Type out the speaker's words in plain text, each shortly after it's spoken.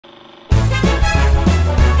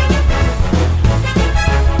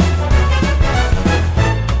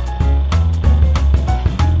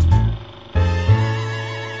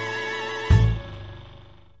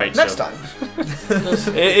Alright, Next so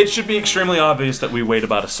time. it should be extremely obvious that we wait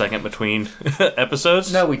about a second between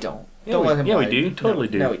episodes. No, we don't. Yeah, Don't let him yeah, we lie. do. Totally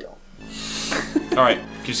do. No, we don't. Alright,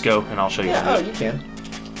 just go and I'll show you. Yeah, you can.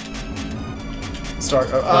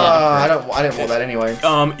 Start. I didn't want that anyway.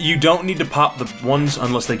 You don't need to pop the ones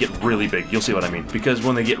unless they get really big. You'll see what I mean. Because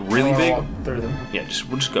when they get really big, walk through them. yeah,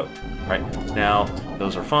 we'll just go. Right now,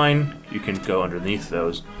 those are fine. You can go underneath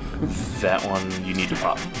those. That one you need to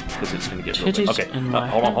pop because it's going to get real big. Okay,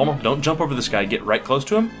 hold on. Don't jump over this guy. Get right close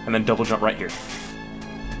to him and then double jump right here.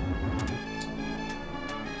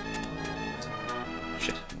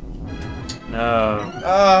 Shit. No.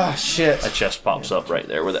 Ah, shit. A chest pops up right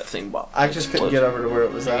there where that thing pops. I just couldn't get over to where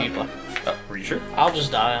it was at. Were you sure? I'll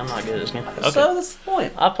just die. I'm not good at this game. Okay. So that's the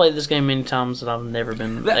point. I've played this game many times and I've never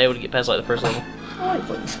been able to get past like the first level. I like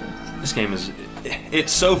playing this game. This game is...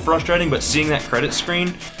 It's so frustrating, but seeing that credit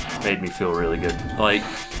screen made me feel really good. Like,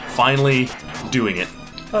 finally doing it.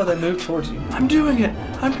 Oh, they moved towards you. I'm doing it!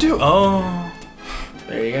 Oh!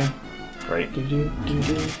 There you go. Great.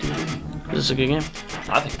 Is this a good game?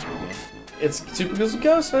 I think it's a good game. It's Super Ghouls with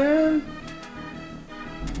Ghosts, man.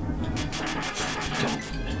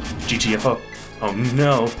 GTFO. Oh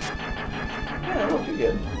no. Yeah, it won't be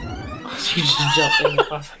good. You just jumped in the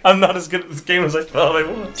fucking I'm not as good at this game as I thought I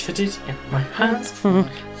was. titties in my hands.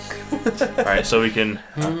 Alright, so we can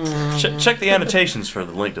check the annotations for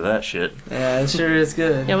the link to that shit. Yeah, it sure is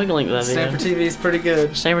good. Yeah, we can link to that video. StamperTV is pretty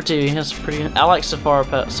good. StamperTV, that's pretty good. I like Safari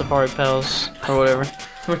Pals or whatever.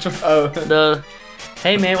 Which one? Oh.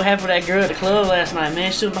 Hey man, what happened with that girl at the club last night,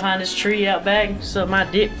 man? She stood behind this tree out back, sucked my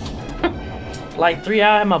dick. Like 3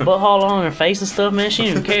 hours, had my butthole on her face and stuff, man. She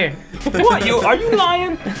didn't even care. What? Are you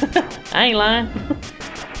lying? I ain't lying.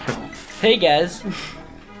 Hey guys.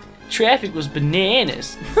 Traffic was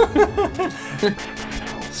bananas.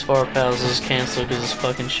 Safari Pals is canceled because it's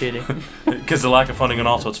fucking shitty. Because the lack of funding and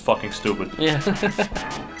also it's fucking stupid. Yeah.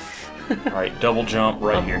 Alright, double jump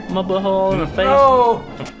right here. My butthole in her face. No!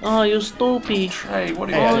 Oh, you're stupid. Trey, what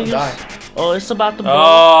are Hey, I you didn't die. Oh, it's about to blow.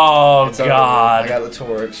 Oh, It's over. God. I got the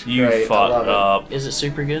torch. You Great, I fucked love it. up. Is it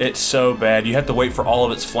super good? It's so bad. You have to wait for all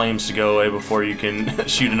of its flames to go away before you can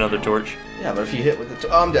shoot another torch. Yeah, but if you hit with the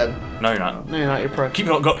torch... Oh, I'm dead. No, you're not. No, you're not. You're pro. Keep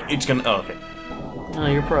going. Go. It's gonna... Oh, okay. No,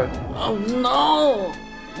 you're pro. Oh, no.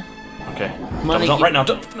 Okay. Money Double jump right now.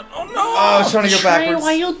 Oh, no! Oh, I was trying to go Trey, backwards.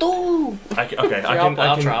 why you do? Okay,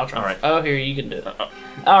 I'll try. All right. Oh, here, you can do it.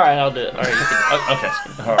 Alright, I'll do it. Alright, you can do Okay.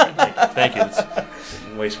 All right. Thank you. It's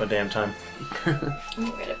waste my damn time.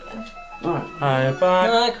 it. Alright. Hi, bye.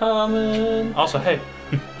 Hi, Carmen. Also, hey,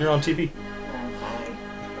 you're on TV.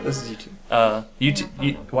 This is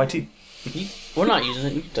YouTube. YT. We're not using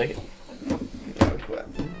it. You can take it.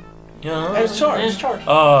 Yeah. Hey, it's charged. It's charged.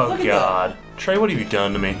 Oh Look at God, Trey, what have you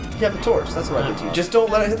done to me? You have the torch. That's what I did to you. Just don't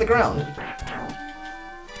let it hit the ground.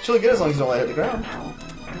 It's really good as long as you don't let it hit the ground.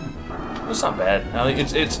 It's not bad. I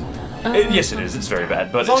mean, yes, it is. It's very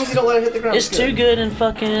bad, but As long as you don't let it hit the ground. It's too good in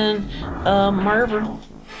fucking Marvel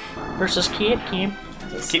versus Kid Kim.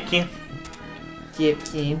 Kip can. Yep,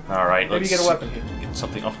 team. All right. Maybe you let's get a weapon. Get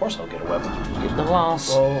something. Of course, I'll get a weapon. Get the lance.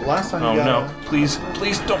 Well, last time Oh you got no! Please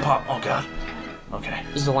don't pop. Oh God. Okay.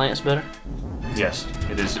 Is the lance better? Yes,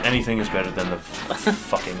 it is. Anything is better than the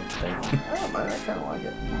fucking thing. I don't mind. I kind of like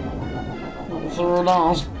it. Throw the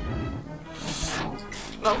lance.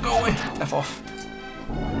 No, go away. F off.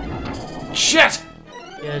 Shit!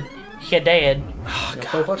 Yeah, Dad. Oh, You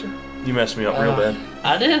play Fletcher? You messed me up real bad.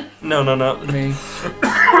 I did. No. Me.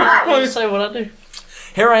 I'll say what I do.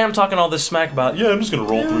 Here I am talking all this smack about, yeah, I'm just gonna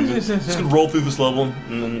roll through this. Just gonna roll through this level.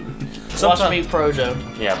 And then Watch me pro Joe.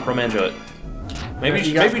 Yeah, pro man Joe it. Maybe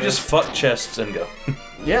just fuck chests and go.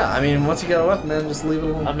 Yeah, I mean, once you get a weapon, then just leave it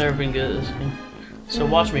alone. I've never been good at this game. So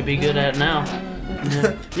watch me be good at it now.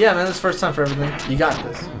 Yeah, man, this is the first time for everything. You got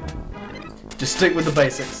this. Just stick with the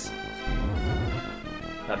basics.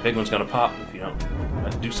 That big one's gonna pop if you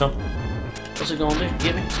don't do something. What's it gonna do?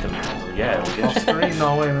 Get me? It's gonna, yeah, it'll get you. Screen,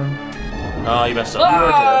 no, wait, man. Oh, you messed up.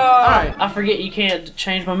 Alright. I forget you can't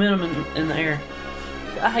change momentum in the air.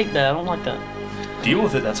 I hate that. I don't like that. Deal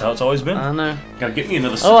with it. That's how it's always been. I know. Gotta get me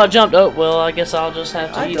another. Oh, I jumped. Oh, well, I guess I'll just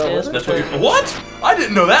have to I eat dealt this. with it. That's what you're. What? I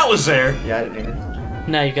didn't know that was there. Yeah, I didn't either.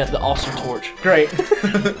 Now you got the awesome torch. Great.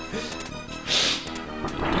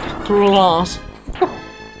 Through loss.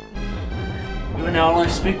 You now only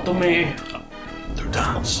speak to me. Through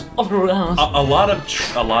dance. Through loss. A lot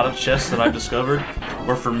of chests that I've discovered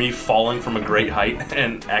were for me falling from a great height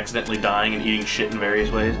and accidentally dying and eating shit in various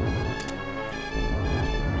ways.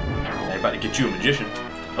 Hey, about to get you a magician.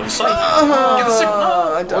 of the scythe. Get the sickle.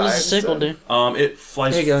 What does the sickle do? It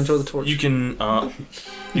flies. There you go. Enjoy the torch. You can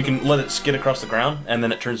let it skid across the ground, and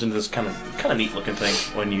then it turns into this kind of neat looking thing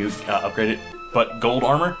when you upgrade it. But gold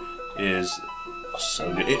armor is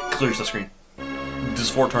so good. It clears the screen. Does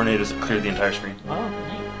 4 tornadoes that clear the entire screen. Oh,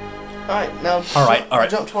 neat. Alright, now. Alright.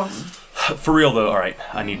 Jump twice. For real though, alright.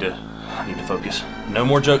 I need to focus. No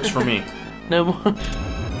more jokes for me. No more.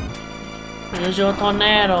 Use your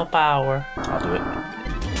tornado power. I'll do it.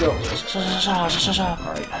 Go.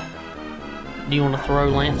 Alright. Do you want to throw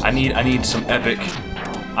lances? I need some epic.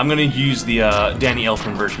 I'm gonna use the Danny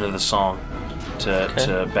Elfman version of the song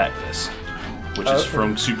to back this, which is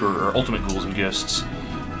from Ultimate Ghouls and Ghosts.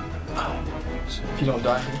 If you don't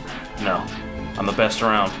die. No, I'm the best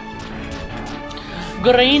around.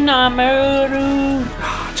 Green Amaru.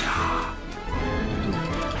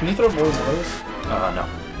 Can you throw more than those? No.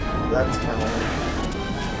 That's kind of.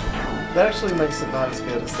 That actually makes it not as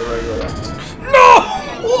good as the regular one. No!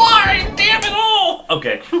 Why? Damn it all!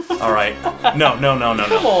 Okay. All right. No.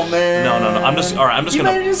 Come on, man. No. I'm just gonna. You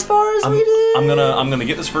made it as far as we did. I'm gonna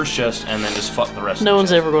get this first chest and then just fuck the rest. No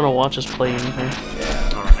one's ever gonna watch us play anything.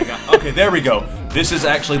 Yeah. All right. Okay. There we go. This is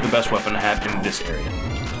actually the best weapon to have in this area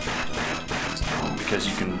because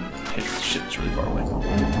you can hit shit that's really far away.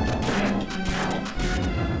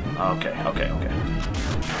 Okay.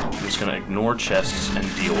 I'm just gonna ignore chests and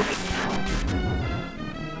deal with it.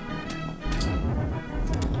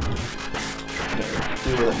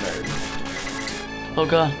 Deal with it, nerd. Oh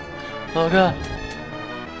god.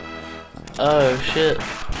 Oh shit.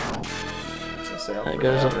 That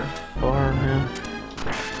goes up far, man.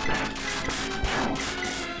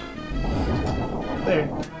 There.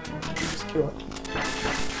 Just kill it.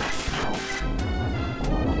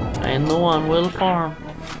 And the one will farm.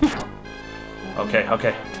 Okay.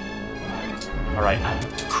 Alright.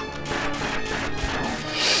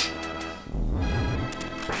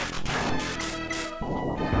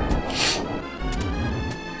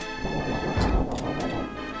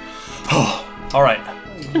 Alright.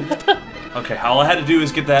 Okay, all I had to do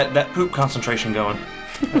is get that poop concentration going.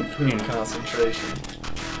 Concentration.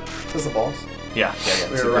 Is this the boss? Yeah.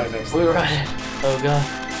 We were right next to We were right. Oh god.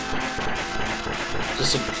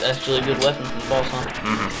 Just actually a good weapon for the boss, huh?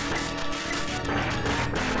 Mm-hmm.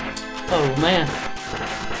 Oh man.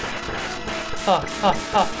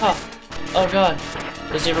 Oh god.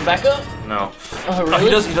 Does he ever back up? No. Oh really? He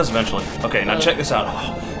does eventually. Okay, now check this out.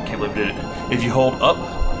 Oh, can't believe I did it. If you hold up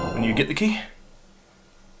when you get the key.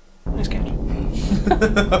 Nice catch.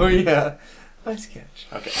 Oh yeah. Nice catch.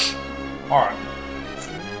 Okay. Alright.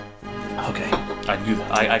 Okay.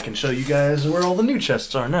 I can show you guys where all the new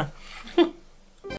chests are now.